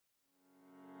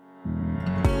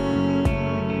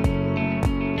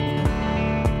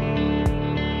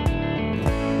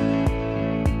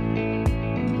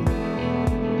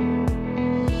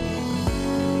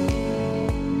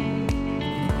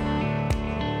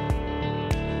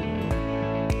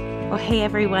Well, hey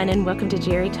everyone, and welcome to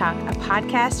Jerry Talk, a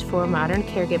podcast for modern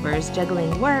caregivers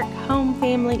juggling work, home,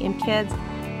 family, and kids,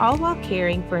 all while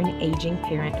caring for an aging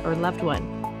parent or loved one.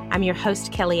 I'm your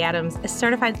host, Kelly Adams, a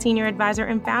certified senior advisor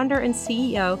and founder and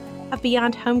CEO of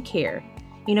Beyond Home Care.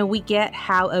 You know, we get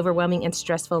how overwhelming and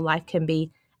stressful life can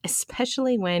be,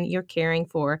 especially when you're caring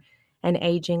for an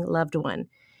aging loved one.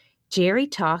 Jerry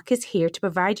Talk is here to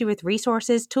provide you with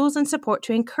resources, tools, and support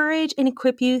to encourage and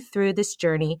equip you through this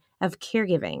journey of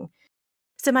caregiving.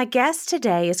 So my guest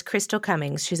today is Crystal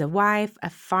Cummings. She's a wife, a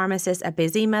pharmacist, a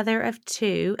busy mother of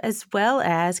two, as well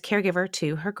as caregiver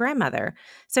to her grandmother.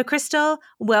 So Crystal,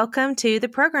 welcome to the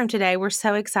program today. We're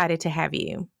so excited to have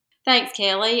you. Thanks,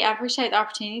 Kelly. I appreciate the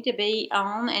opportunity to be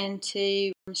on and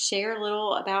to share a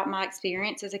little about my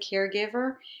experience as a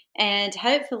caregiver and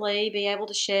hopefully be able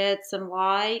to shed some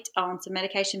light on some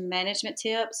medication management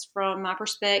tips from my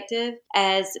perspective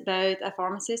as both a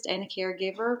pharmacist and a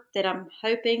caregiver that I'm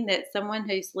hoping that someone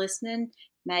who's listening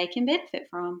can benefit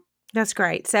from. That's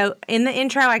great. So in the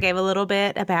intro, I gave a little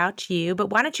bit about you,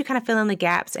 but why don't you kind of fill in the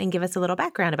gaps and give us a little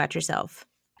background about yourself?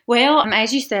 Well,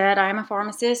 as you said, I am a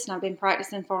pharmacist and I've been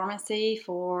practicing pharmacy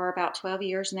for about 12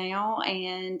 years now.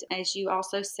 And as you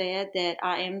also said, that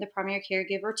I am the primary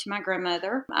caregiver to my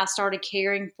grandmother. I started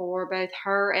caring for both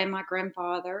her and my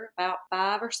grandfather about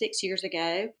 5 or 6 years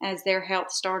ago as their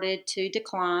health started to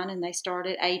decline and they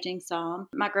started aging some.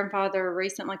 My grandfather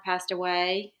recently passed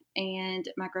away, and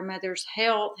my grandmother's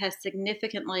health has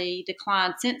significantly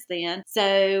declined since then.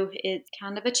 So it's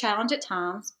kind of a challenge at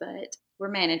times, but we're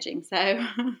managing. So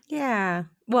Yeah.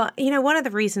 Well, you know, one of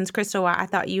the reasons, Crystal, why I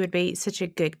thought you would be such a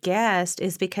good guest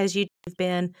is because you've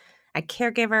been a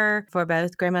caregiver for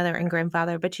both grandmother and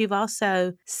grandfather, but you've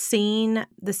also seen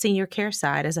the senior care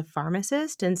side as a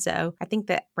pharmacist. And so I think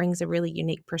that brings a really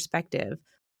unique perspective.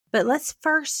 But let's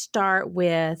first start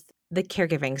with the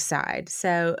caregiving side.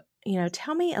 So, you know,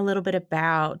 tell me a little bit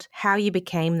about how you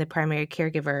became the primary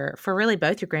caregiver for really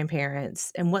both your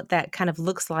grandparents and what that kind of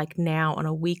looks like now on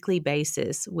a weekly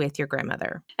basis with your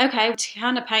grandmother. Okay, to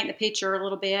kind of paint the picture a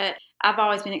little bit, I've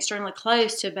always been extremely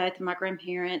close to both of my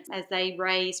grandparents as they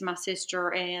raised my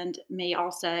sister and me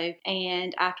also.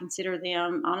 And I consider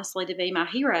them honestly to be my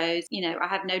heroes. You know, I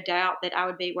have no doubt that I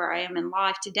would be where I am in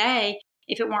life today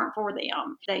if it weren't for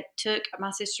them. They took my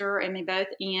sister and me both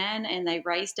in and they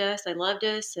raised us, they loved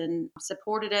us and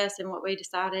supported us in what we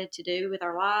decided to do with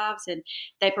our lives. And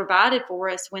they provided for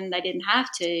us when they didn't have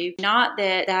to. Not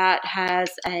that that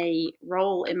has a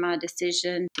role in my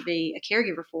decision to be a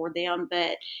caregiver for them,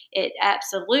 but it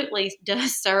absolutely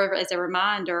does serve as a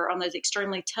reminder on those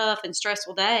extremely tough and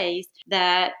stressful days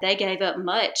that they gave up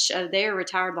much of their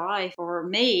retired life for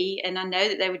me. And I know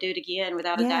that they would do it again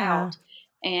without a doubt.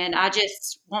 And I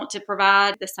just want to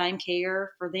provide the same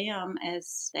care for them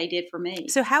as they did for me.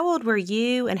 So how old were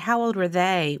you and how old were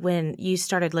they when you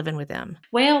started living with them?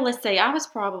 Well, let's see. I was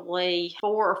probably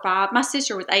 4 or 5. My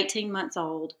sister was 18 months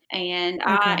old, and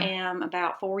I am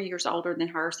about 4 years older than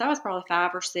her. So I was probably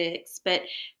 5 or 6. But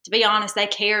to be honest, they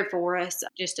cared for us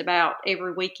just about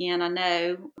every weekend, I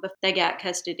know, but they got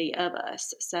custody of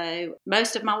us. So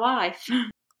most of my life.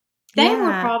 They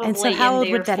were probably and so how in old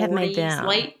their would that have made 40s,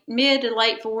 them? mid to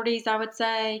late 40s, I would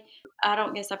say. I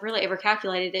don't guess I've really ever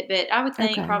calculated it, but I would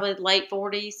think Okay. probably late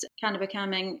 40s, kind of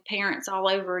becoming parents all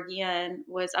over again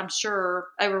was, I'm sure,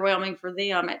 overwhelming for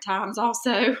them at times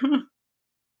also.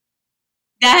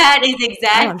 That is Oh, I'm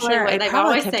exactly sure. what It they've probably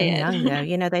always kept them said. young though.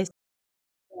 You know,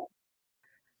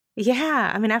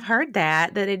 I mean, I've heard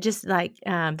that it just like,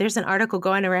 there's an article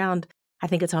going around, I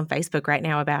think it's on Facebook right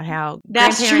now about how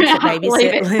That's true. grandparents that I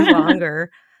believe babysit it. live longer.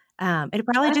 It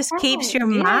probably That's just keeps right. your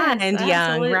Yes, mind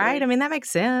young, right? I absolutely. mean, that makes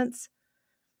sense.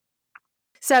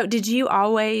 So did you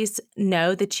always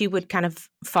know that you would kind of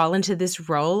fall into this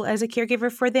role as a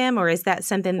caregiver for them, or is that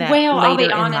something that Well, I'll be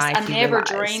later in honest, I life you never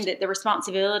dreamed realized? that the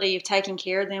responsibility of taking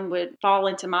care of them would fall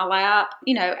into my lap,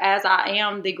 as I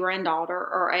am the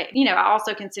granddaughter I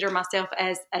also consider myself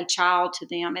as a child to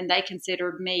them and they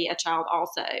considered me a child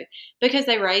also because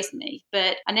they raised me.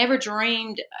 But I never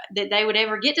dreamed that they would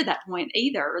ever get to that point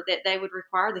either, that they would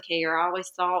require the care. I always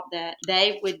thought that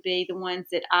they would be the ones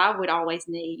that I would always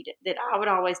need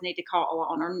to call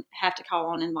on or have to call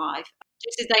on in life,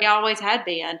 just as they always had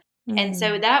been. And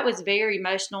so Mm. that was very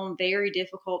emotional and very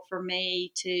difficult for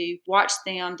me to watch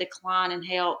them decline in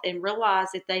health and realize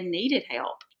that they needed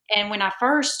help. And when I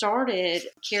first started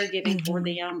caregiving for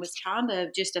Mhm. them was kind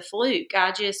of just a fluke.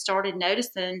 I just started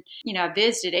noticing, I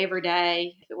visited every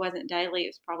day. If it wasn't daily, it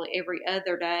was probably every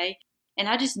other day. And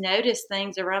I just noticed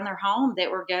things around their home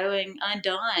that were going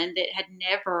undone that had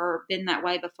never been that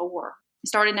way before. I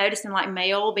started noticing like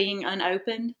mail being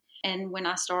unopened And when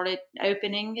I started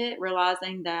opening it,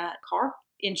 realizing that car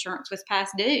insurance was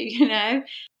past due,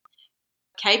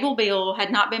 cable bill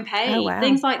had not been Oh, paid, wow.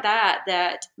 things like that,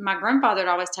 that my grandfather had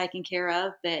always taken care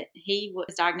of, but he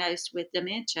was diagnosed with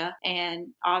dementia. And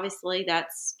obviously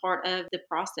that's part of the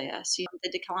process, the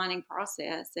declining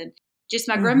process. And just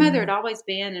my grandmother had Hmm. always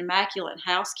been an immaculate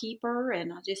housekeeper.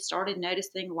 And I just started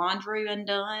noticing laundry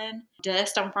undone,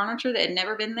 dust on furniture that had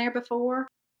never been there before.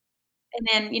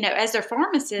 And then, as their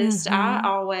pharmacist, I Hmm.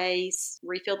 always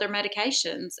refilled their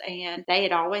medications, and they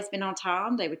had always been on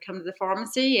time. They would come to the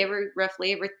pharmacy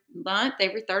roughly every month,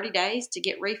 every 30 days to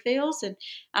get refills. And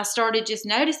I started just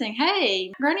noticing,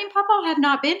 hey, Granny and Papa have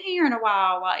not been here in a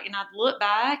while. And I'd look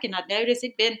back and I'd notice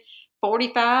it'd been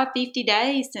 45, 50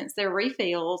 days since their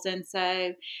refills. And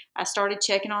so I started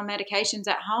checking on medications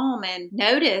at home and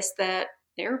noticed that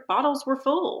their bottles were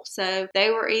full. So they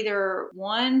were either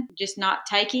one, just not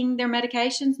taking their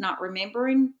medications, not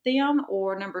remembering them,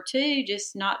 or number two,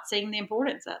 just not seeing the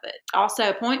importance of it. Also,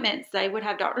 appointments, they would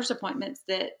have doctor's appointments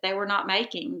that they were not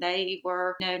making. They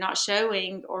were, not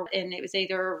showing, and it was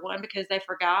either one because they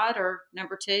forgot, or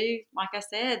number two, like I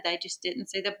said, they just didn't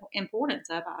see the importance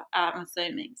of it, I'm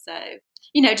assuming. So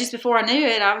just before I knew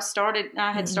it,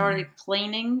 I had started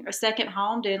cleaning a second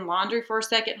home, doing laundry for a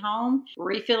second home,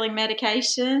 refilling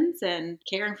medications and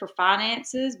caring for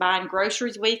finances, buying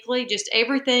groceries weekly, just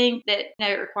everything that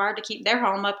it required to keep their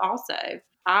home up also.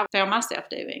 I found myself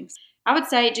doing. I would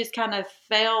say it just kind of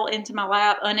fell into my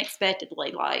lap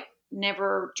unexpectedly, like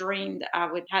never dreamed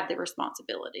I would have the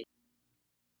responsibility.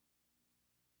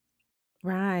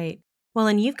 Right. Well,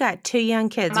 and you've got 2 young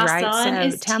kids, My right? son So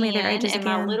is tell me their 10 ages and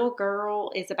my again. little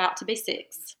girl is about to be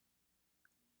 6.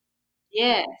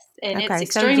 Yes, and it's Okay,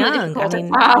 so extremely young. I difficult at mean,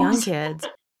 young times. kids.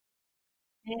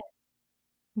 Yeah.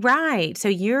 Right. So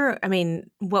I mean,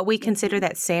 what we consider Mhm.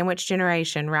 that sandwich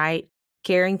generation, right?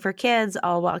 Caring for kids,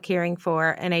 all while caring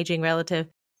for an aging relative.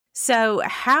 So,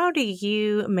 how do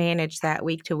you manage that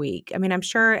week to week? I mean, I'm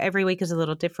sure every week is a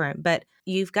little different, but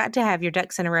you've got to have your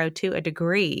ducks in a row to a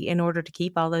degree in order to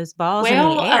keep all those balls in the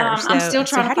Well, air. I'm So, still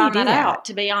so trying how to do you find do that that? out,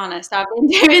 to be honest. I've been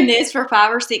doing this for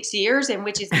 5 or 6 years, and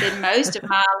which has been most of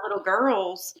my little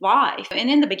girl's life. And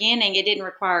in the beginning, it didn't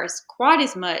require quite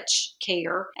as much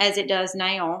care as it does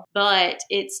now, but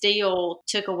it still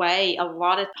took away a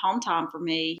lot of home time for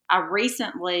me. I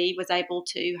recently was able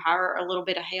to hire a little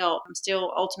bit of help. I'm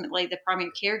still ultimately the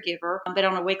primary caregiver, but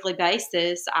on a weekly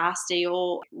basis, I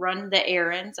still run the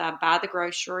errands. I buy the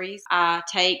groceries. I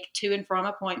take to and from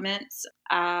appointments.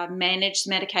 I manage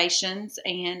medications,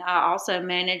 and I also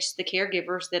manage the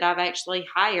caregivers that I've actually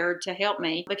hired to help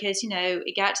me, because,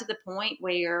 it got to the point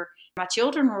where my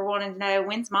children were wanting to know,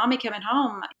 when's mommy coming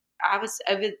home? I was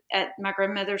over at my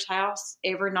grandmother's house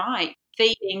every night,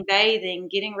 feeding, bathing,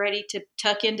 getting ready to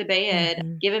tuck into bed,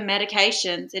 Hmm. giving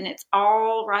medications, and it's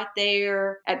all right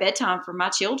there at bedtime for my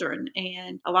children.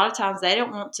 And a lot of times they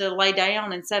don't want to lay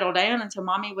down and settle down until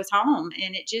mommy was home.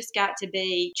 And it just got to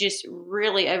be just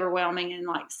really overwhelming, and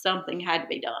like something had to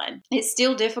be done. It's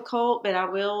still difficult, but I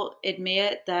will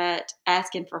admit that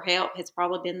asking for help has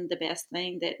probably been the best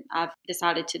thing that I've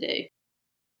decided to do.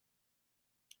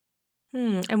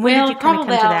 And when did Well, you kind of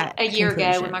probably come to about that a year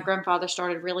ago when my conclusion? grandfather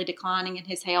started really declining in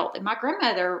his health. And my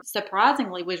grandmother,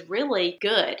 surprisingly, was really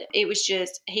good. It was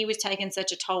just, he was taking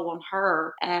such a toll on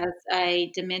her as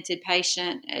a demented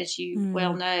patient, as you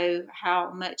well Mm, know,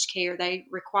 how much care they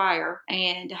require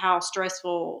and how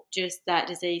stressful just that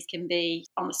disease can be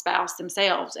on the spouse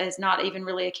themselves, as not even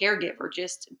really a caregiver,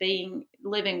 just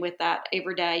living with that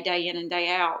every day, day in and day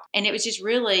out. And it was just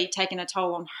really taking a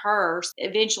toll on her.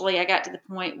 Eventually, I got to the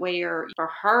point where for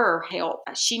her help,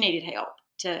 she needed help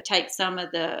to take some of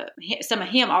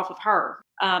him off of her.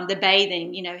 The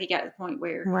bathing, he got to the point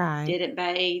where right. didn't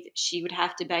bathe. She would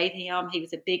have to bathe him. He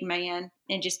was a big man,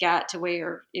 and just got to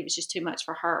where it was just too much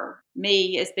for her.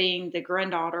 Me, as being the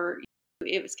granddaughter,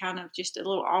 it was kind of just a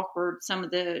little awkward, some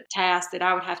of the tasks that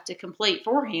I would have to complete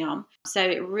for him. So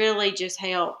it really just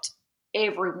helped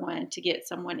everyone to get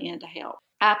someone in to help.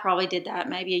 I probably did that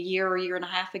maybe a year or a year and a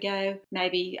half ago,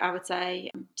 maybe I would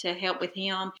say, to help with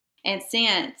him. And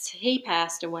since he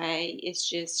passed away,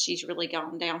 she's really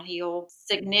gone downhill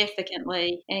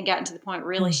significantly and gotten to the point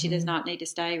really she does Hmm. not need to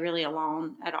stay really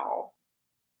alone at all.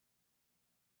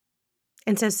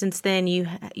 And so since then,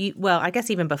 well, I guess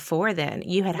even before then,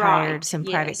 you had hired Right, some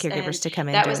private yes, caregivers and to come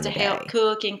in that was during to the help day.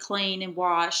 cook and clean and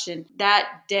wash, and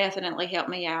that definitely helped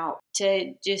me out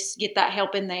to just get that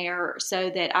help in there so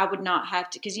that I would not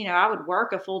have to, because, I would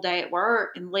work a full day at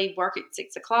work and leave work at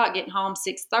 6 o'clock, getting home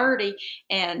 6:30,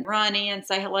 and run in,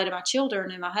 say hello to my children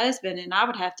and my husband, and I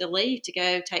would have to leave to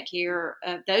go take care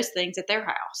of those things at their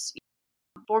house.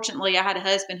 Fortunately, I had a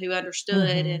husband who understood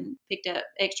Mm-hmm. and picked up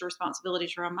extra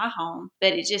responsibilities around my home,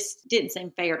 but it just didn't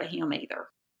seem fair to him either.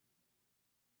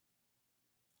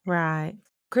 Right.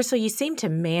 Crystal, you seem to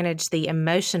manage the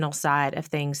emotional side of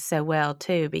things so well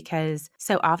too, because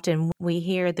so often we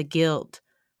hear the guilt,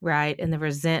 right, and the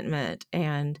resentment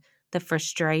and the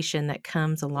frustration that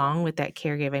comes along with that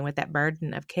caregiving, with that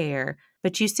burden of care.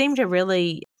 But you seem to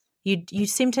really, you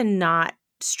seem to not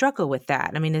struggle with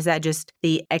that. I mean, is that just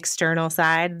the external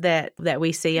side that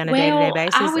we see on a day-to-day Well,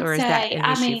 I basis, would or is that say, an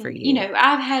I issue for mean, you you? know,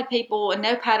 I've had people, and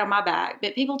no pat on my back,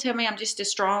 but people tell me I'm just a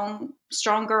strong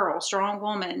girl, strong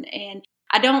woman. And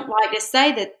I don't like to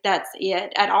say that that's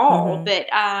it at all, Mhm. but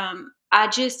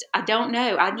I don't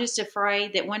know. I'm just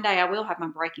afraid that one day I will have my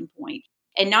breaking point.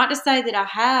 And not to say that I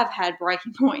have had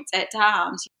breaking points at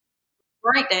times,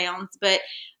 breakdowns, but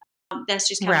that's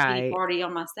just kind of pity Right. party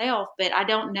on myself. But I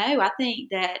don't know. I think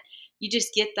that you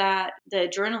just get that the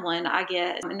adrenaline, I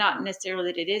guess, not necessarily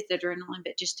that it is the adrenaline,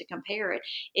 but just to compare it,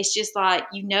 it's just like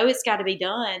it's got to be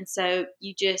done, so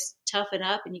you just toughen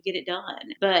up and you get it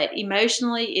done. But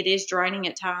emotionally, it is draining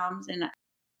at times, and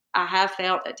I have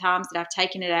felt at times that I've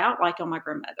taken it out, like on my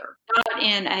grandmother, not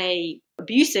in a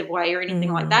abusive way or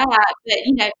anything like Mhm. that,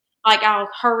 but like I'll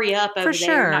hurry up For over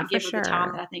there and sure, not for give her the time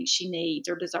that sure. I think she needs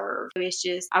or deserves. It's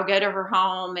just I'll go to her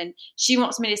home and she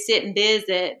wants me to sit and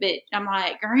visit, but I'm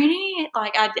like, Granny,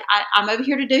 like I'm over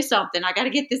here to do something. I got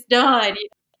to get this done.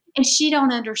 And she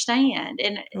don't understand,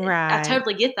 and I Right.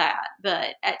 totally get that,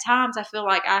 but at times I feel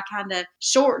like I kinda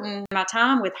shorten my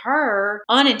time with her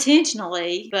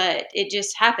unintentionally, but it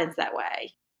just happens that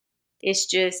way.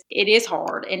 It is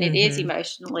hard, and it is Mhm.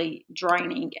 emotionally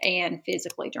draining and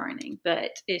physically draining,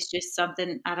 but it's just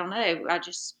something, I don't know, I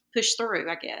just push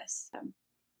through, I guess.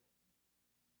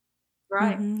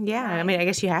 Right, Mhm. Yeah, I right. mean, I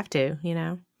guess you have to, you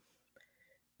know?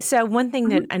 So one thing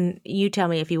that, Mhm. and you tell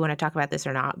me if you want to talk about this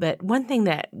or not, but one thing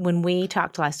that when we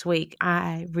talked last week,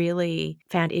 I really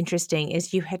found interesting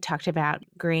is you had talked about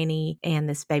Granny and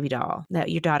this baby doll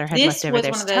that your daughter had left This over was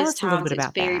there. one So of tell those us a little times bit that's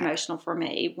about very that. emotional for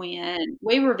me when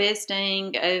we were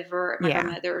visiting over at my Yeah.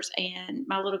 grandmother's, and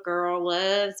my little girl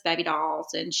loves baby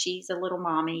dolls, and she's a little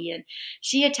mommy, and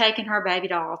she had taken her baby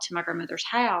doll to my grandmother's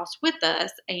house with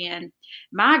us, and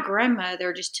my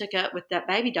grandmother just took up with that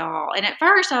baby doll. And at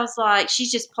first I was like, she's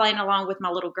just playing along with my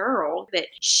little girl, but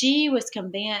she was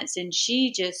convinced and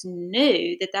she just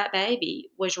knew that that baby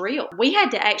was real. We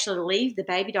had to actually leave the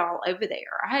baby doll over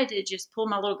there. I had to just pull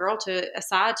my little girl to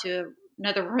aside to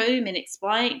another room and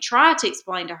try to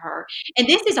explain to her. And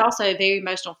this is also very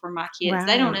emotional for my kids.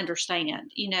 They don't Right.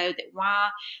 understand, that why,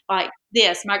 like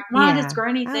this, why does Yeah.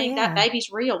 Granny Oh, think that yeah. baby's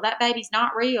real? That baby's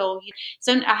not real.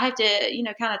 So I have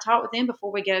to, kind of talk with them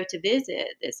before we go to visit.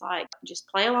 It's like, just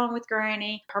play along with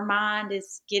Granny. Her mind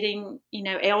is getting,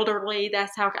 elderly.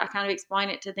 That's how I kind of explain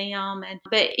it to them.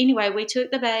 But anyway, we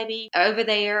took the baby over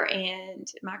there, and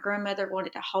my grandmother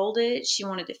wanted to hold it. She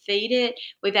wanted to feed it.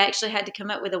 We've actually had to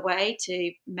come up with a way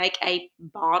to make a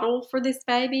bottle for this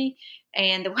baby.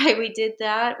 And the way we did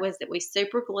that was that we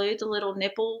super glued the little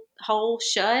nipple hole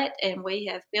shut, and we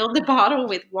have filled the bottle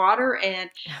with water and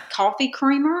coffee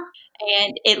creamer,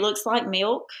 and it looks like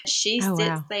milk. She Oh,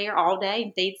 sits wow. there all day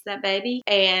and feeds that baby.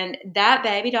 And that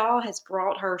baby doll has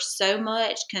brought her so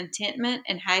much contentment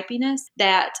and happiness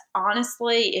that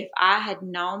honestly, if I had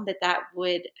known that that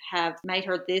would have made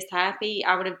her this happy,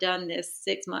 I would have done this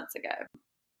 6 months ago.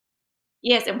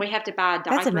 Yes, and we have to buy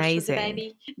That's diapers for the amazing.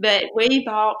 baby, but we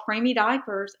bought preemie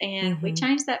diapers and we Mhm.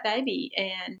 changed that baby,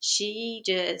 and she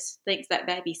just thinks that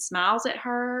baby smiles at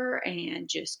her and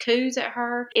just coos at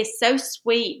her. It's so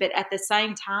sweet, but at the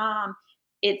same time,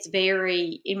 it's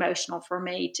very emotional for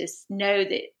me to know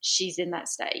that she's in that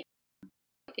state.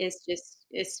 It's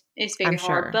I'm very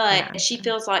hard, sure. but Yeah, I'm she sure.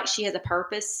 feels like she has a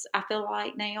purpose. I feel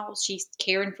like now she's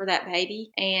caring for that baby,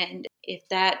 and if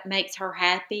that makes her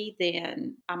happy,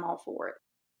 then I'm all for it.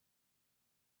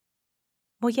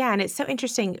 Well, yeah, and it's so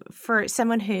interesting for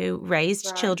someone who raised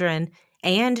Right. children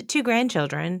and 2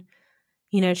 grandchildren.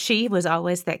 You know, she was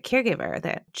always that caregiver,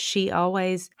 that she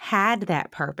always had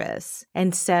that purpose.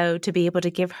 And so to be able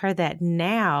to give her that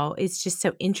now is just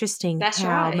so interesting That's how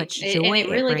right, much and joy it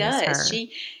it really brings does. her.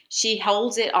 She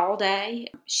holds it all day.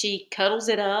 She cuddles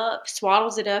it up,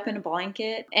 swaddles it up in a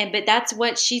blanket, but that's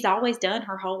what she's always done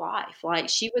her whole life. Like,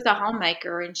 she was a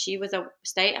homemaker, and she was a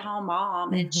stay-at-home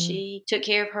mom, and Mhm. she took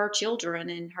care of her children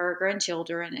and her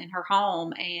grandchildren and her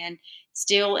home, and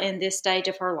still in this stage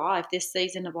of her life, this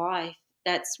season of life,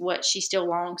 that's what she still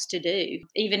longs to do,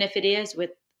 even if it is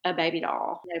with a baby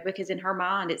doll, because in her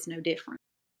mind, it's no different.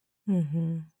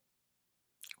 Mhm.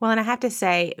 Well, and I have to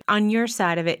say, on your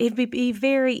side of it, it'd be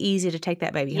very easy to take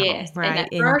that baby home, Yes, and right?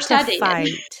 at And first to I did.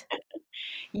 fight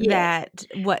Yes. that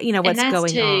And what's that's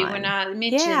going too, when on. I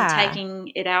mentioned Yeah.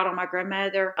 taking it out on my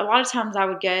grandmother, a lot of times I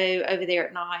would go over there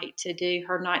at night to do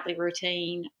her nightly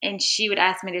routine, and she would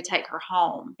ask me to take her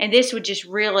home. And this would just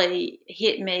really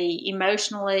hit me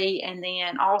emotionally. And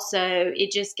then also,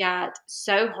 it just got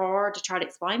so hard to try to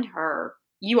explain to her,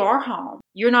 you are home.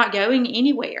 You're not going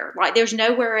anywhere. Like, there's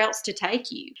nowhere else to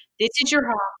take you. This is your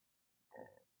home.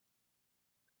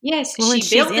 Yes, Well, and she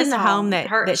she's built in this the home home. that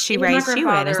She she and my raised you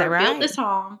in, is that grandfather built right? this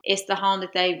home. It's the home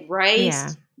that they Yeah.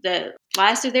 raised the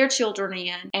last of their children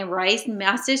in and raised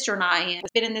my sister and I in.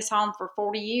 I've been in this home for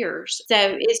 40 years.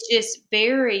 So it's just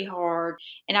very hard.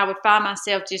 And I would find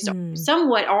myself just Mm,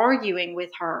 somewhat arguing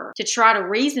with her to try to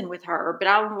reason with her. But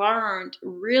I learned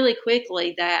really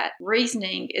quickly that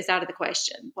reasoning is out of the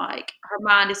question. Like, her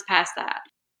mind is past that.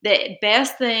 The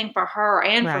best thing for her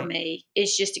and for right. me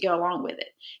is just to go along with it.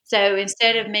 So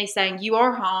instead of me saying, you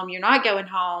are home, you're not going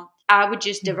home, I would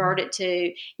just divert Mhm. it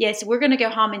to, yes, we're going to go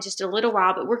home in just a little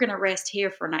while, but we're going to rest here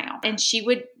for now. And she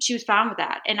was fine with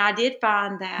that. And I did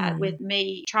find that Mm, with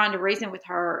me trying to reason with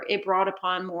her, it brought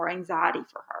upon more anxiety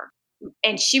for her.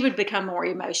 And she would become more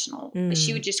emotional.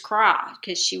 She would mm. just cry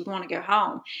because she would want to go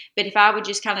home. But if I would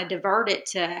just kind of divert it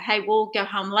to, hey, we'll go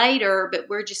home later, but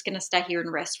we're just going to stay here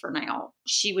and rest for now,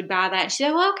 she would buy that. And she'd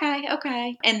say, well, okay,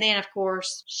 okay. And then, of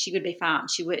course, she would be fine.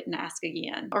 She wouldn't ask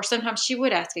again. Or sometimes she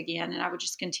would ask again, and I would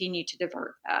just continue to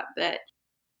divert that. But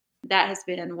that has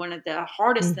been one of the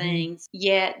hardest Mhm. things.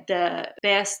 Yet the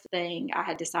best thing I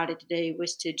had decided to do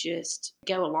was to just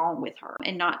go along with her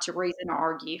and not to reason or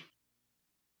argue.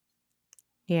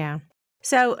 Yeah.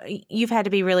 So you've had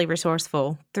to be really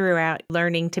resourceful throughout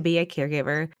learning to be a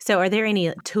caregiver. So are there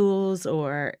any tools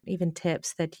or even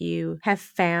tips that you have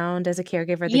found as a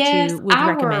caregiver that Yes, you would our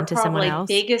recommend to someone probably else?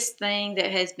 biggest thing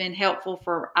that has been helpful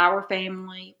for our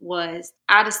family was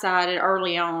I decided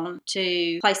early on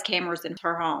to place cameras in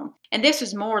her home. And this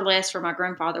was more or less for my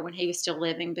grandfather when he was still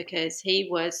living because he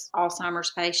was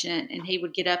Alzheimer's patient and he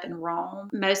would get up and roam.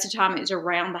 Most of the time it was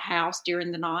around the house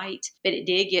during the night, but it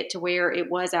did get to where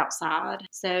it was outside.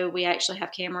 So we actually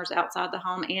have cameras outside the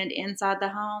home and inside the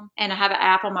home. And I have an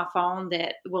app on my phone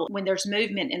that will, when there's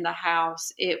movement in the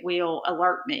house, it will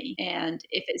alert me. And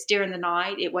if it's during the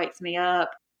night, it wakes me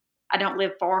up. I don't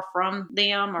live far from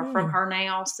them or from Mm, her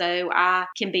now, so I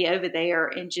can be over there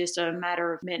in just a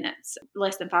matter of minutes,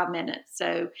 less than 5 minutes.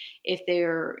 So if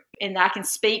they're, and I can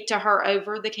speak to her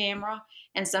over the camera,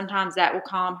 and sometimes that will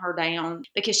calm her down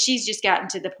because she's just gotten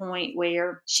to the point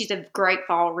where she's a great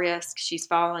fall risk. She's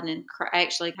fallen and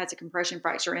actually has a compression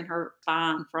fracture in her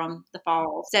spine from the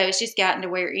fall. So it's just gotten to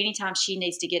where anytime she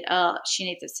needs to get up, she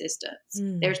needs assistance.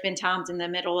 mm. There's been times in the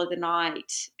middle of the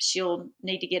night she'll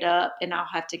need to get up and I'll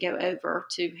have to go over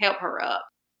to help her up.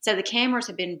 So the cameras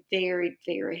have been very,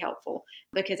 very helpful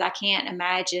because I can't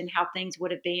imagine how things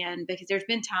would have been because there's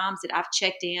been times that I've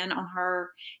checked in on her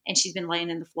and she's been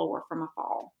laying in the floor from a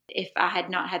fall. If I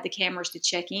had not had the cameras to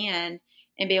check in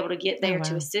and be able to get Oh, there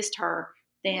to wow. assist her,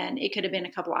 then it could have been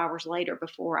a couple hours later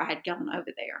before I had gone over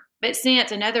there. But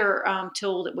since another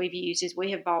tool that we've used is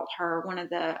we have bought her one of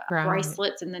the Right.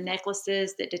 bracelets and the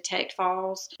necklaces that detect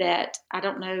falls that I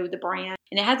don't know the brand.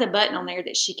 And it has a button on there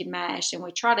that she can mash. And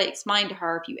we try to explain to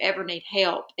her if you ever need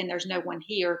help and there's no one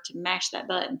here to mash that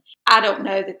button. I don't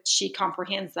know that she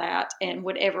comprehends that and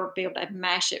would ever be able to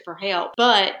mash it for help.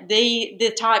 But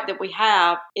the type that we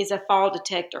have is a fall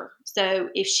detector. So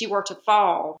if she were to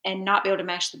fall and not be able to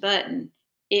mash the button,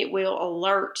 it will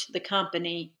alert the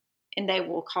company and they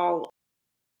will call.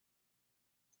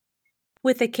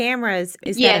 With the cameras,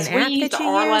 is that an Yes, we app use the that you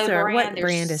use, Arlo or brand. what There's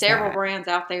brand is several that? brands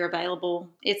out there available.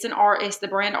 It's the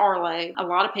brand Arlo. A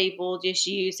lot of people just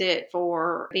use it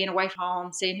for being away from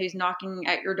home, seeing who's knocking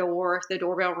at your door, if the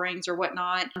doorbell rings or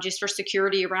whatnot, just for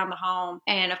security around the home.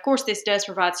 And of course, this does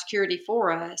provide security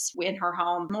for us in her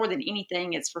home. More than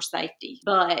anything, it's for safety.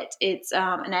 But it's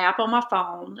an app on my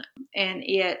phone, and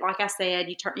it, like I said,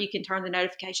 you can turn the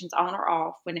notifications on or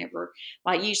off whenever.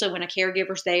 Like usually when a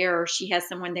caregiver's there or she has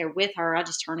someone there with her, I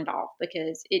just turn it off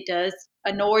because it does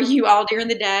annoy you all during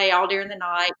the day, all during the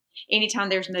night, anytime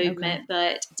there's Okay. movement.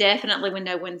 But definitely when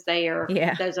no one's there,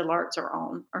 Yeah. those alerts are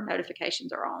on or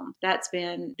notifications are on. That's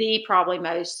been the probably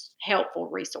most helpful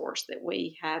resource that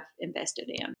we have invested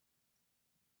in.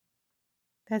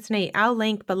 That's neat. I'll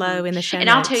link Mhm. below in the show And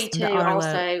I'll tell notes you the too, Arlo.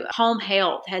 also, home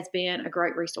health has been a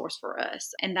great resource for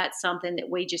us. And that's something that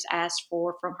we just asked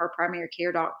for from her primary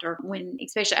care doctor when,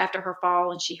 especially after her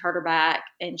fall and she hurt her back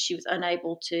and she was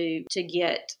unable to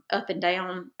get up and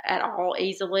down at all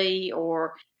easily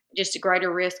or just a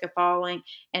greater risk of falling.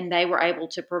 And they were able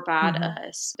to provide Mm-hmm.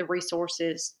 us the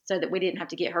resources so that we didn't have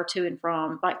to get her to and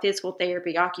from like physical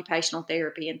therapy, occupational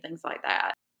therapy, and things like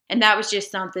that. And that was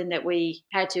just something that we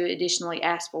had to additionally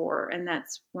ask for. And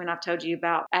that's when I've told you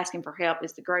about asking for help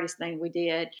is the greatest thing we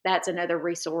did. That's another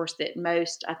resource that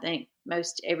I think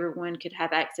most everyone could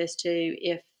have access to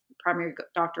if the primary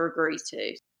doctor agrees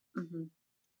to. Mm-hmm.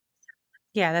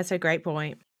 Yeah, that's a great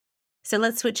point. So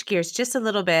let's switch gears just a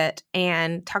little bit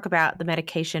and talk about the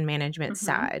medication management Mm-hmm.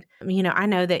 side. I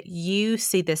know that you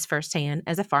see this firsthand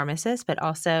as a pharmacist, but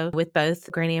also with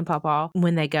both Granny and Pawpaw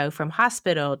when they go from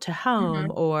hospital to home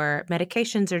Mm-hmm. or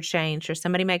medications are changed or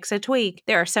somebody makes a tweak.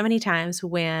 There are so many times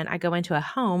when I go into a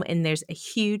home and there's a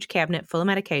huge cabinet full of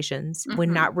medications. We're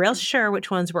Mm-hmm. not real sure which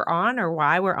ones we're on or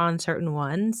why we're on certain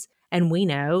ones. And we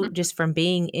know Mm-hmm. just from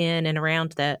being in and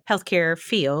around the healthcare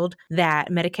field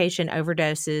that medication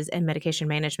overdoses and medication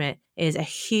management is a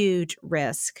huge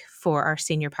risk for our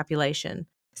senior population.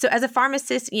 So as a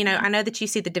pharmacist, I know that you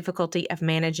see the difficulty of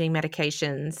managing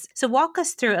medications. So walk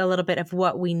us through a little bit of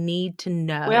what we need to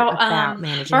know Well, about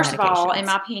managing first of all, in medications.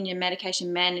 my opinion,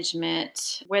 medication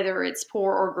management, whether it's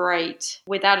poor or great,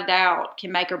 without a doubt,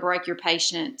 can make or break your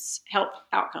patient's health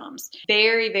outcomes.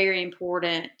 Very, very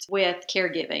important with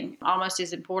caregiving. Almost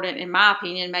as important, in my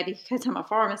opinion, maybe because I'm a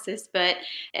pharmacist, but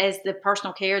as the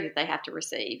personal care that they have to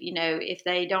receive. If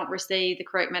they don't receive the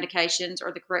correct medications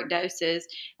or the correct doses,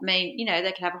 they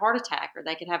could have a heart attack or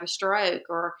they could have a stroke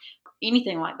or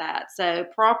anything like that. So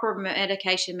proper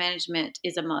medication management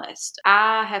is a must.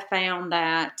 I have found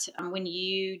that when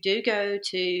you do go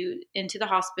into the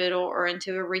hospital or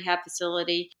into a rehab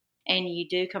facility and you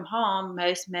do come home,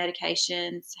 most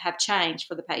medications have changed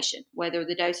for the patient, whether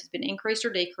the dose has been increased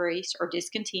or decreased or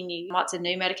discontinued. Lots of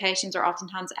new medications are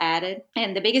oftentimes added.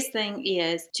 And the biggest thing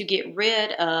is to get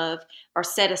rid of or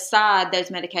set aside those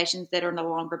medications that are no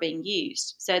longer being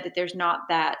used so that there's not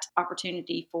that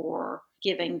opportunity for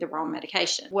giving the wrong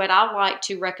medication. What I like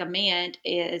to recommend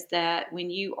is that when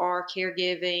you are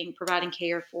caregiving, providing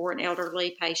care for an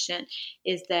elderly patient,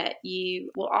 is that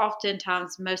you will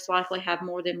oftentimes most likely have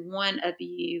more than one of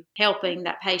you helping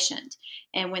that patient.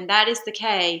 And when that is the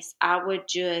case, I would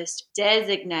just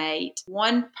designate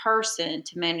one person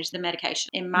to manage the medication.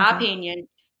 In my Okay. opinion,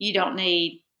 you don't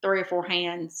need 3 or 4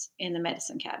 hands in the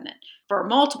medicine cabinet for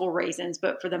multiple reasons,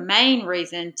 but for the main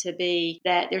reason to be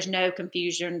that there's no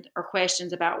confusion or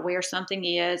questions about where something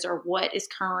is or what is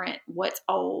current, what's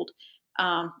old,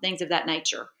 things of that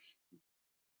nature.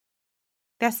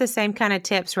 That's the same kind of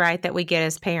tips, right, that we get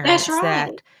as That's parents, right.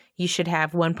 that you should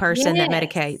have one person that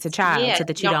medicates a Yes. child Yes. so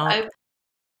that You you don't don't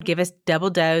give us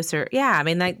double dose or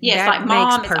like Yes, that like makes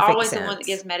mom is perfect always the one that sense.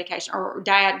 gives medication or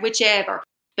dad, whichever.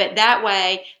 But that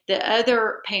way, the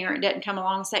other parent doesn't come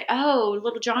along and say, "Oh,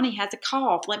 little Johnny has a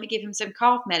cough. Let me give him some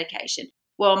cough medication."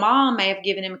 Well, mom may have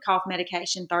given him a cough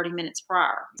medication 30 minutes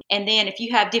prior. And then if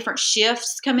you have different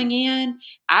shifts coming in,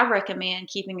 I recommend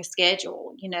keeping a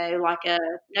schedule, like a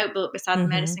notebook beside the Mhm.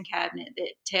 medicine cabinet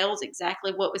that tells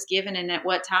exactly what was given and at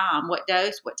what time, what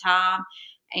dose, what time,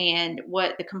 and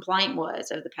what the complaint was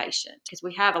of the patient. Because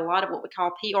we have a lot of what we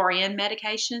call PRN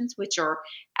medications, which are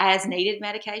as needed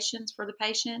medications for the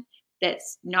patient.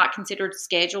 That's not considered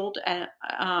scheduled,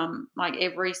 like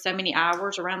every so many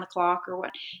hours around the clock or what.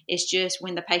 It's just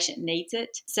when the patient needs it.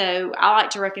 So I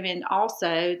like to recommend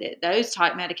also that those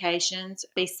type medications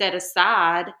be set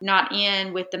aside, not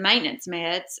in with the maintenance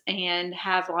meds, and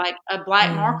have like a black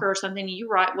Mm. marker or something. You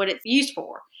write what it's used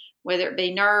for, whether it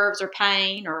be nerves or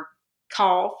pain or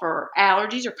cough or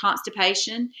allergies or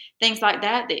constipation, things like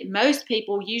that, that most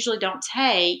people usually don't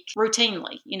take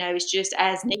routinely. It's just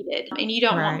as needed. And you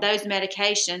don't want Right. those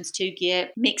medications to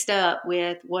get mixed up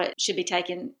with what should be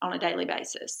taken on a daily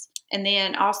basis. And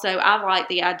then also, I like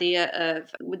the idea of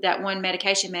with that one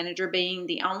medication manager being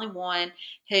the only one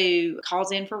who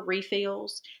calls in for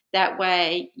refills. That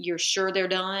way, you're sure they're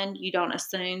done. You don't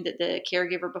assume that the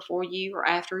caregiver before you or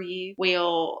after you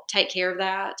will take care of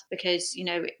that because,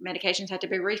 medications have to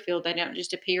be refilled. They don't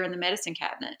just appear in the medicine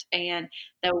cabinet. And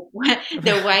the,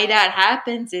 the way that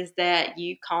happens is that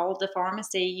you call the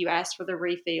pharmacy, you ask for the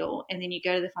refill, and then you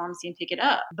go to the pharmacy and pick it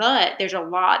up. But there's a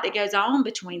lot that goes on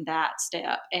between that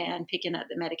step and picking up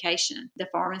the medication. The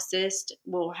pharmacist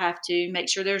will have to make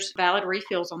sure there's valid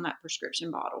refills on that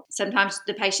prescription bottle. Sometimes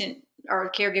the patient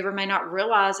or caregiver may not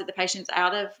realize that the patient's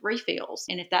out of refills.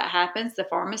 And if that happens,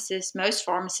 most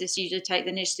pharmacists usually take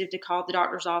the initiative to call the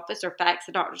doctor's office or fax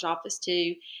the doctor's office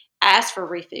to ask for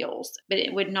refills. But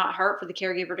it would not hurt for the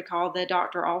caregiver to call the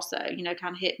doctor also, kind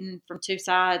of hitting from two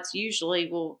sides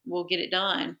usually will get it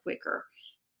done quicker.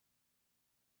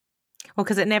 Well,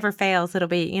 because it never fails. It'll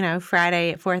be,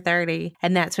 Friday at 4:30.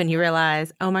 And that's when you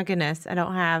realize, oh my goodness, I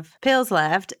don't have pills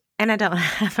left. And I don't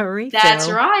have a refill. That's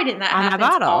right. And that on happens my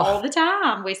bottle. all the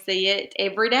time. We see it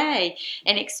every day.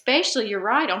 And especially, you're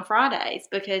right, on Fridays,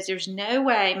 because there's no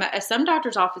way. Some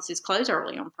doctors' offices close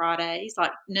early on Fridays,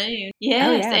 like noon. Yes.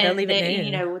 Oh, yeah, they'll and leave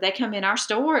at noon. they come in our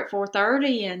store at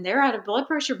 4:30 and they're out of blood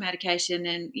pressure medication.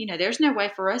 And, there's no way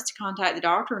for us to contact the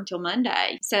doctor until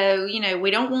Monday. So,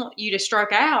 we don't want you to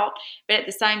stroke out, but at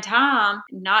the same time,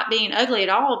 not being ugly at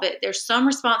all, but there's some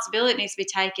responsibility that needs to be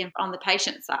taken on the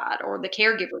patient side or the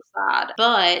caregiver side.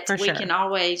 But we can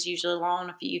always usually loan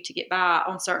a few to get by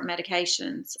on certain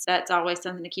medications. That's always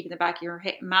something to keep in the back of your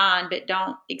mind, but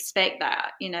don't expect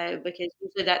that, because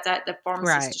usually that's at the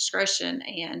pharmacist's discretion.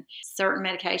 And certain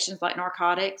medications like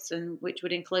narcotics, and which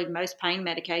would include most pain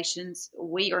medications,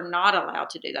 we are not allowed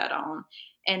to do that on.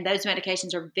 And those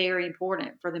medications are very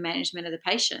important for the management of the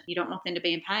patient. You don't want them to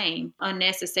be in pain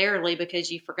unnecessarily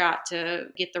because you forgot to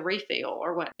get the refill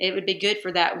or what. It would be good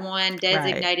for that one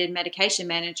designated medication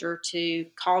manager to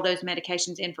call those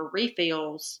medications in for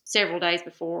refills several days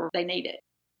before they need it.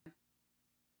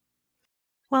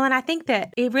 Well, and I think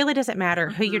that it really doesn't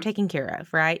matter who you're taking care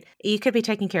of, right? You could be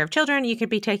taking care of children. You could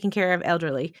be taking care of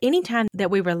elderly. Anytime that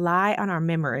we rely on our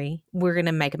memory, we're going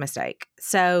to make a mistake.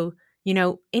 So,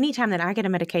 anytime that I get a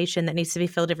medication that needs to be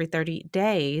filled every 30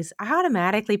 days, I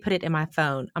automatically put it in my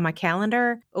phone, on my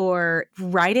calendar, or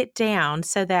write it down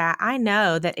so that I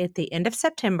know that at the end of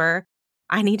September,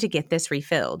 I need to get this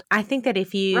refilled. I think that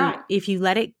if you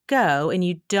let it go and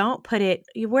you don't put it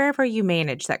wherever you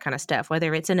manage that kind of stuff,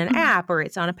 whether it's in an app or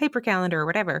it's on a paper calendar or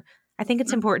whatever, I think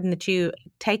it's important that you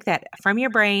take that from your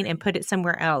brain and put it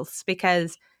somewhere else.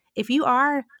 Because if you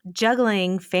are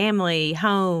juggling family,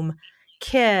 home,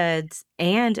 kids,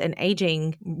 and an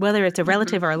aging, whether it's a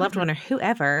relative or a loved one or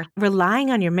whoever, relying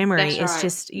on your memory is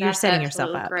just, you're setting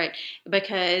yourself up. Correct.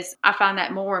 Because I find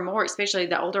that more and more, especially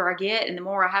the older I get and the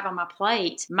more I have on my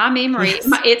plate, my memory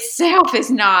itself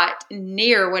is not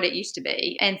near what it used to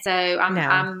be. And so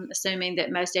I'm assuming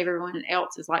that most everyone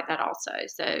else is like that also.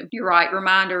 So you're right.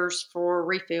 Reminders for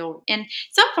refill. And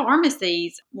some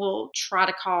pharmacies will try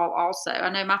to call also.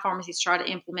 I know my pharmacies try to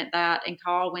implement that and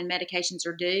call when medications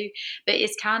are due. But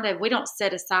it's kind of, we don't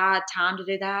set aside time to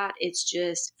do that. It's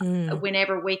just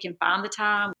whenever we can find the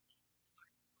time.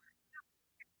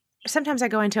 Sometimes I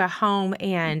go into a home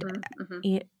and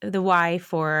the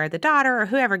wife or the daughter or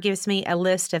whoever gives me a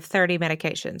list of 30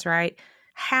 medications, right?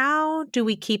 How do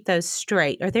we keep those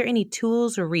straight? Are there any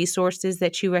tools or resources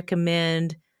that you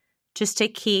recommend just to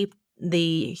keep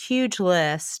the huge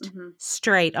list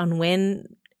straight on when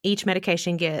each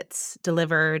medication gets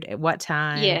delivered at what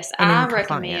time? Yes, I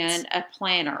recommend a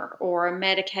planner or a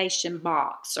medication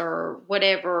box or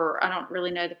whatever. I don't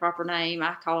really know the proper name.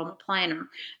 I call them a planner.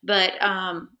 But,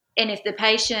 and if the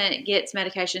patient gets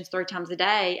medications 3 times a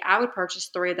day, I would purchase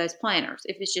 3 of those planners.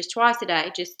 If it's just twice a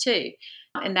day, just 2.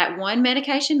 And that one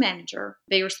medication manager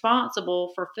be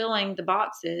responsible for filling the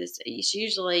boxes. It's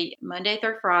usually Monday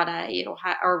through Friday. It'll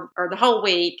or the whole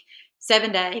week,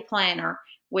 7-day planner,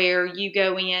 where you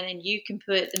go in and you can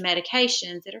put the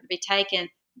medications that are to be taken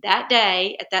that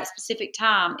day at that specific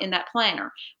time in that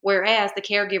planner. Whereas the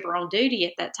caregiver on duty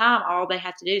at that time, all they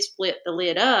have to do is flip the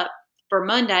lid up for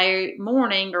Monday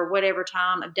morning or whatever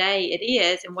time of day it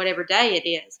is and whatever day it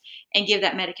is and give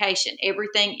that medication.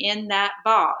 Everything in that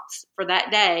box for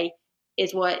that day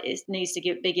is what needs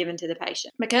to be given to the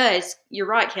patient. Because you're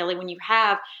right, Kelly, when you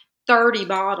have 30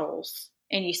 bottles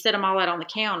and you set them all out on the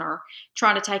counter,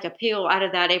 trying to take a pill out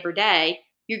of that every day,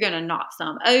 you're going to knock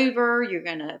some over, you're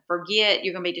going to forget,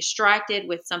 you're going to be distracted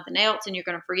with something else, and you're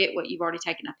going to forget what you've already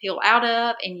taken a pill out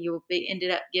of, and you'll be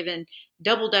ended up giving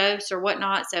double dose or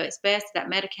whatnot. So it's best that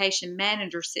medication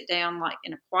manager sit down like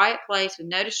in a quiet place with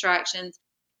no distractions,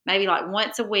 maybe like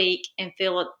once a week, and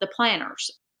fill up the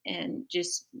planners. And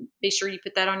just be sure you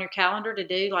put that on your calendar to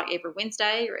do like every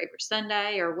Wednesday or every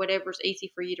Sunday or whatever's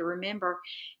easy for you to remember,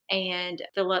 and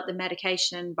fill up the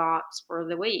medication box for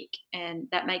the week. And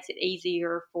that makes it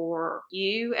easier for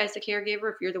you as the caregiver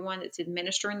if you're the one that's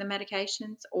administering the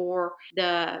medications, or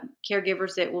the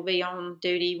caregivers that will be on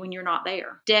duty when you're not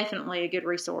there. Definitely a good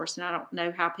resource, and I don't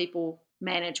know how people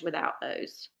manage without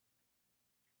those.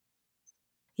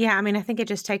 Yeah, I mean, I think it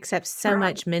just takes up so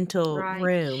much mental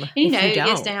room. And, it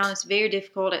gets down. It's very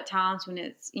difficult at times when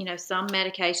it's, some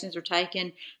medications are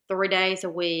taken 3 days a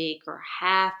week or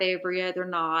half every other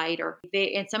night,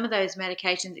 and some of those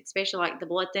medications, especially like the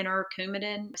blood thinner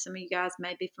Coumadin, some of you guys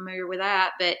may be familiar with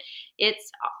that, but it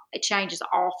changes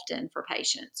often for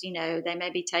patients. They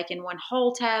may be taking one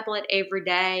whole tablet every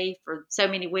day for so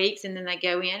many weeks, and then they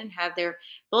go in and have their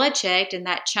blood checked, and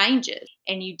that changes.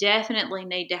 And you definitely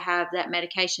need to have that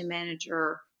medication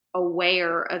manager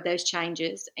aware of those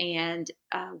changes and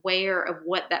aware of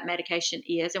what that medication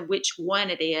is and which one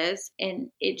it is. And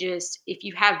if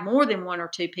you have more than one or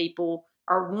two people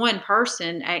or one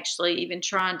person actually even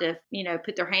trying to,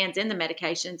 put their hands in the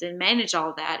medications and manage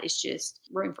all that, it's just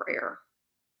room for error.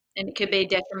 And it could be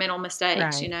detrimental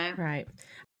mistakes, Right.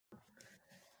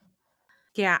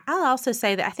 Yeah, I'll also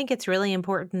say that I think it's really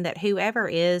important that whoever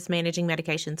is managing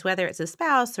medications, whether it's a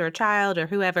spouse or a child or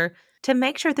whoever, to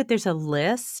make sure that there's a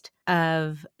list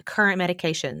of current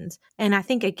medications. And I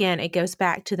think, again, it goes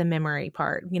back to the memory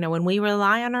part. When we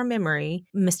rely on our memory,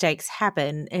 mistakes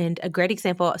happen. And a great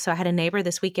example, so I had a neighbor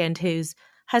this weekend whose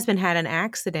husband had an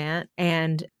accident,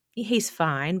 and he's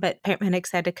fine, but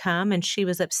paramedics had to come, and she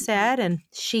was upset, and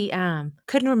she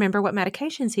couldn't remember what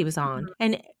medications he was on.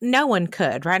 And no one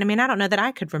could, right? I mean, I don't know that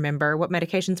I could remember what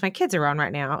medications my kids are on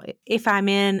right now. If I'm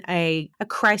in a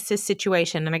crisis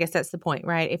situation, and I guess that's the point,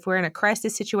 right? If we're in a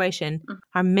crisis situation,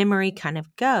 our memory kind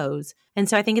of goes. And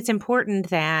so I think it's important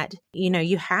that,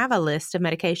 you have a list of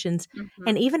medications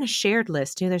and even a shared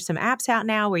list. There's some apps out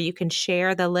now where you can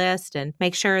share the list and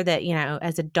make sure that,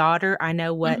 as a daughter, I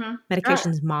know what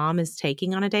medications mom is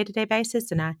taking on a day-to-day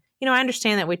basis. And I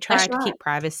understand that we try to keep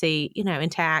privacy,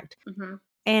 intact.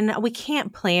 And we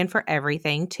can't plan for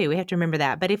everything too. We have to remember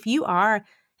that. But if you are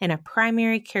in a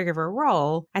primary caregiver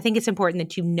role, I think it's important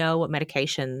that you know what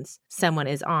medications someone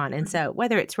is on. And so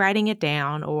whether it's writing it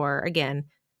down or, again,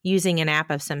 using an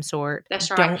app of some sort, that's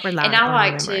right. Don't rely and I on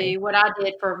like your memory. to, what I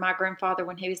did for my grandfather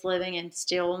when he was living and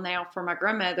still now for my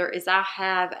grandmother is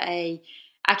I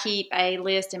keep a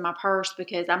list in my purse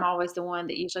because I'm always the one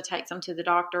that usually takes them to the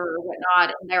doctor or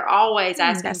whatnot. And they're always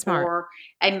asking That's smart. for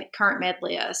a current med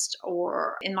list,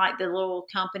 or in like the little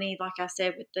company, like I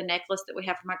said, with the necklace that we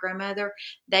have for my grandmother,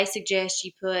 they suggest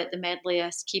you put the med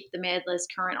list, keep the med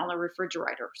list current on the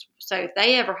refrigerators. So if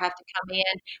they ever have to come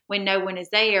in when no one is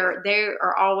there,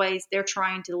 they're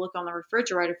trying to look on the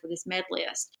refrigerator for this med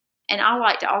list. And I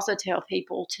like to also tell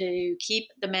people to keep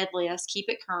the med list, keep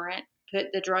it current,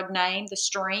 put the drug name, the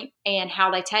strength, and how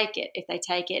they take it. If they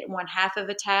take it one half of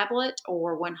a tablet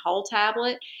or one whole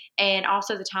tablet, and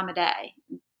also the time of day,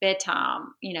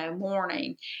 bedtime,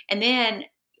 morning. And then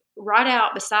write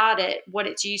out beside it what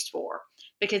it's used for.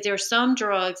 Because there are some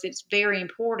drugs it's very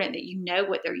important that you know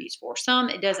what they're used for. Some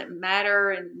it doesn't matter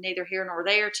and neither here nor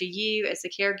there to you as a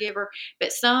caregiver,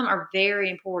 but some are very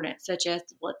important, such as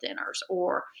the blood thinners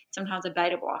or sometimes a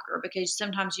beta blocker, because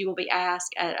sometimes you will be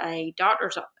asked at a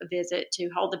doctor's visit to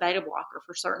hold the beta blocker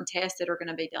for certain tests that are going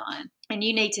to be done. And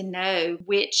you need to know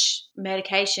which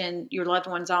medication your loved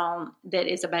one's on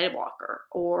that is a beta blocker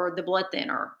or the blood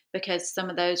thinner, because some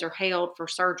of those are held for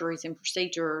surgeries and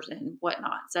procedures and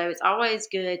whatnot. So it's always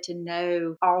good to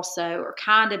know also, or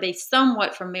kind of be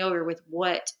somewhat familiar with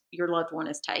what your loved one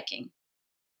is taking.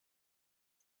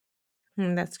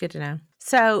 That's good to know.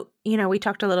 So, we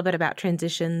talked a little bit about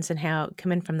transitions and how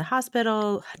coming from the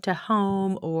hospital to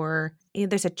home, or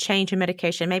there's a change in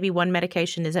medication. Maybe one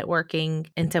medication isn't working,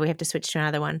 and so we have to switch to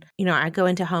another one. I go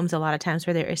into homes a lot of times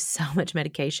where there is so much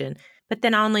medication, but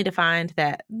then only to find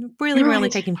that really we're only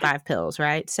taking 5 pills,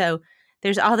 right? So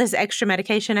there's all this extra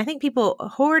medication. I think people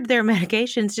hoard their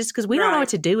medications just because we don't know what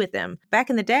to do with them.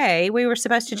 Back in the day, we were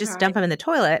supposed to just dump them in the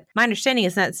toilet. My understanding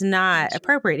is that's not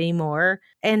appropriate anymore.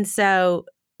 And so,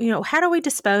 how do we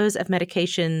dispose of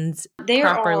medications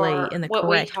properly in the correct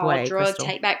way, what we call drug Crystal?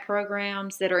 take-back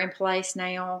programs that are in place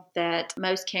now that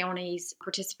most counties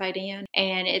participate in.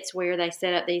 And it's where they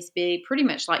set up these big, pretty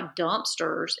much like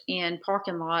dumpsters in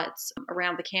parking lots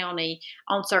around the county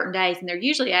on certain days. And they're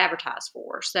usually advertised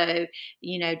for. So,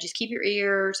 just keep your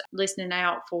ears listening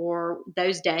out for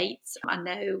those dates. I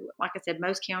know, like I said,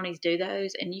 most counties do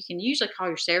those. And you can usually call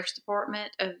your sheriff's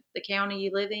department of the county you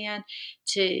live in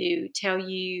to tell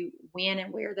you when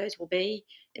and where those will be.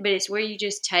 But it's where you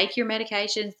just take your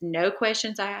medications, no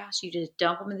questions asked. You just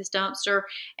dump them in this dumpster,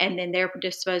 and then they're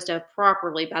disposed of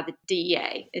properly by the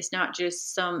DEA. It's not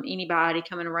just anybody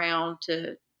coming around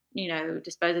to,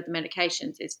 dispose of the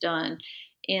medications. It's done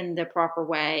in the proper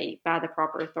way by the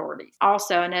proper authorities.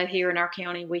 Also, I know here in our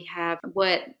county we have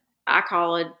what I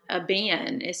call it a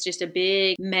bin. It's just a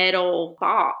big metal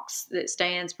box that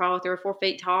stands probably 3 or 4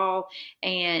 feet tall,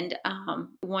 and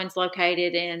one's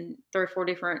located in 3 or 4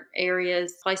 different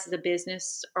areas, places of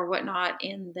business or whatnot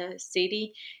in the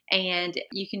city, and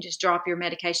you can just drop your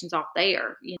medications off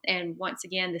there. And once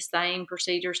again, the same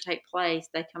procedures take place.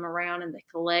 They come around and they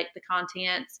collect the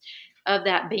contents of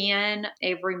that bin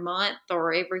every month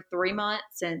or every 3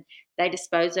 months, and they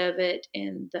dispose of it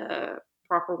in the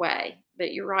proper way.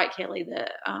 But you're right, Kelly, the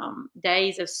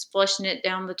days of flushing it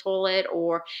down the toilet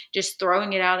or just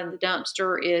throwing it out in the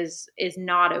dumpster is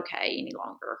not okay any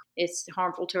longer. It's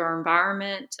harmful to our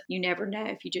environment. You never know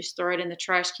if you just throw it in the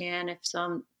trash can, if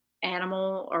some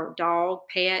animal or dog,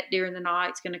 pet during the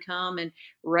night is going to come and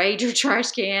raid your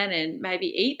trash can and maybe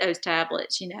eat those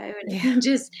tablets, and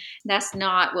just that's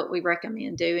not what we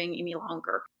recommend doing any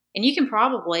longer. And you can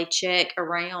probably check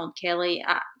around, Kelly,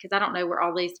 because I don't know where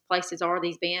all these places are,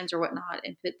 these bins or whatnot,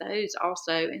 and put those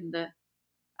also in the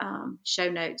show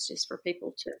notes just for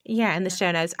people to. Yeah, in the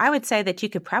show notes. I would say that you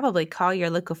could probably call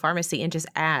your local pharmacy and just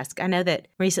ask. I know that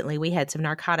recently we had some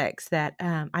narcotics that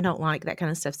I don't like that kind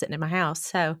of stuff sitting in my house.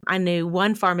 So I knew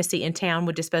one pharmacy in town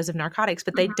would dispose of narcotics,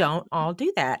 but they don't all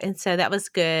do that. And so that was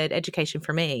good education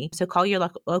for me. So call your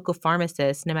local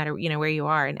pharmacist, no matter where you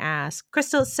are, and ask.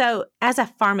 Crystal, so as a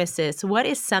pharmacist, what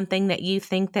is something that you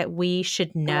think that we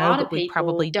should know but we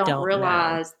probably don't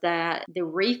realize know? That the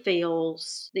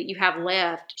refills that you have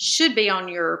left should be on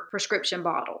your prescription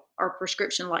bottle or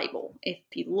prescription label. If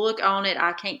you look on it,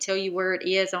 I can't tell you where it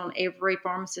is on every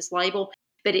pharmacist label,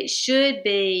 but it should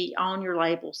be on your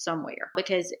label somewhere,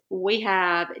 because we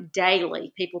have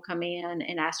daily people come in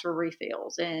and ask for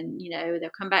refills, and they'll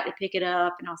come back to pick it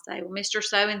up, and I'll say, well, Mr.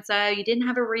 So-and-so, you didn't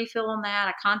have a refill on that.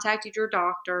 I contacted your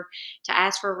doctor to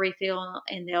ask for a refill,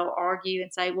 and they'll argue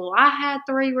and say, well, I had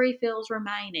 3 refills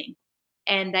remaining.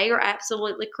 And they are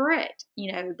absolutely correct.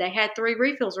 They had 3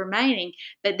 refills remaining,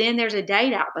 but then there's a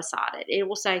date out beside it. It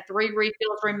will say 3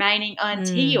 refills remaining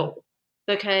until,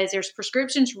 because there's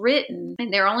prescriptions written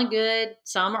and they're only good.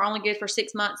 Some are only good for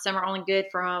 6 months. Some are only good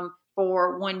for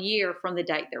 1 year from the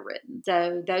date they're written.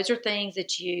 So those are things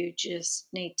that you just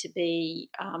need to be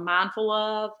mindful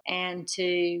of and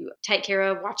to take care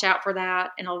of, watch out for that.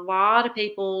 And a lot of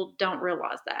people don't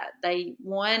realize that. They,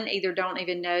 one, either don't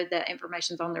even know that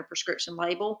information's on their prescription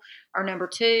label, or number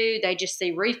 2, they just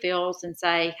see refills and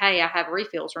say, hey, I have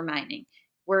refills remaining.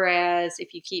 Whereas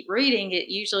if you keep reading, it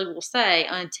usually will say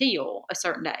until a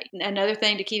certain date. Another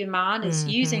thing to keep in mind is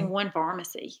using one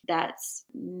pharmacy. That's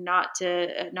not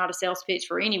a sales pitch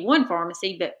for any one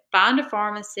pharmacy, but find a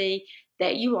pharmacy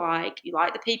that you like. You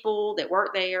like the people that work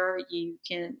there. You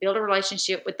can build a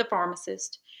relationship with the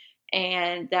pharmacist.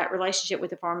 And that relationship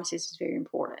with the pharmacist is very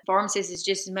important. Pharmacist is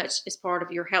just as much as part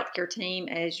of your healthcare team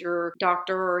as your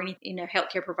doctor or any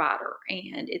healthcare provider.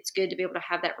 And it's good to be able to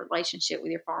have that relationship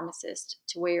with your pharmacist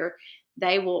to where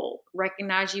they will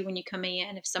recognize you when you come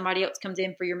in. If somebody else comes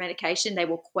in for your medication, they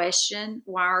will question,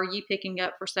 why are you picking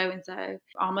up for so-and-so?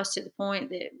 Almost to the point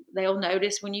that they'll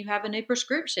notice when you have a new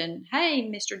prescription. Hey,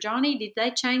 Mr. Johnny, did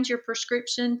they change your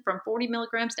prescription from 40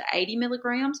 milligrams to 80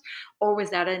 milligrams? Or was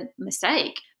that a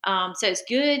mistake? So it's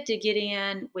good to get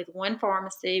in with one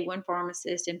pharmacy, one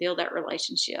pharmacist, and build that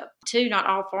relationship. 2, not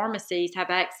all pharmacies have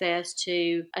access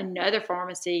to another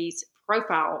pharmacy's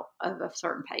profile of a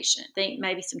certain patient. I think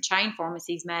maybe some chain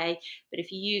pharmacies may, but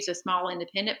if you use a small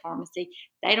independent pharmacy,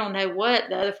 they don't know what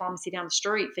the other pharmacy down the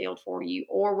street filled for you,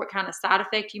 or what kind of side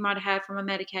effect you might have from a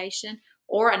medication,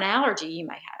 or an allergy you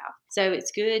may have. So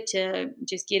it's good to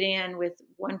just get in with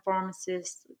one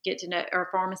pharmacist, get to know, or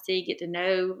pharmacy,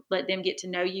 let them get to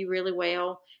know you really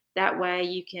well. That way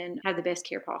you can have the best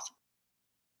care possible.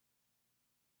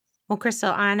 Well,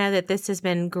 Crystal, I know that this has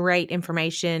been great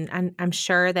information. I'm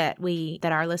sure that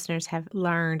our listeners have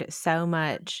learned so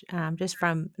much just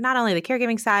from not only the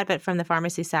caregiving side, but from the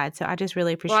pharmacy side. So I just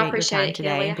really appreciate your time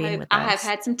today and being with us. I have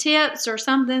had some tips or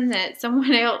something that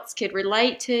someone else could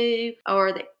relate to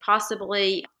or that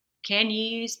possibly can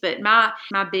use. But my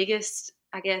biggest,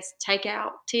 I guess,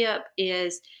 takeout tip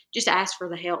is just ask for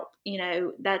the help.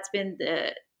 That's been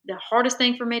the hardest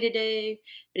thing for me to do,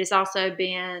 but it's also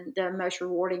been the most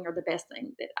rewarding or the best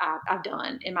thing that I've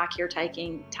done in my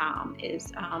caretaking time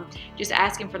is just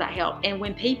asking for that help. And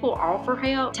when people offer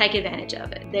help, take advantage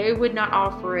of it. They would not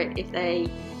offer it if they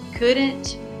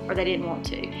couldn't or they didn't want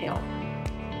to help.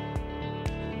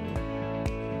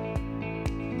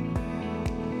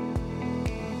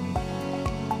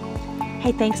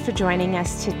 Hey, thanks for joining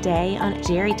us today on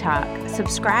Jerry Talk.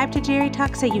 Subscribe to Jerry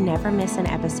Talk so you never miss an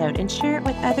episode, and share it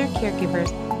with other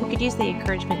caregivers who could use the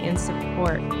encouragement and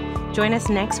support. Join us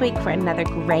next week for another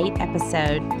great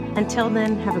episode. Until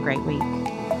then, have a great week.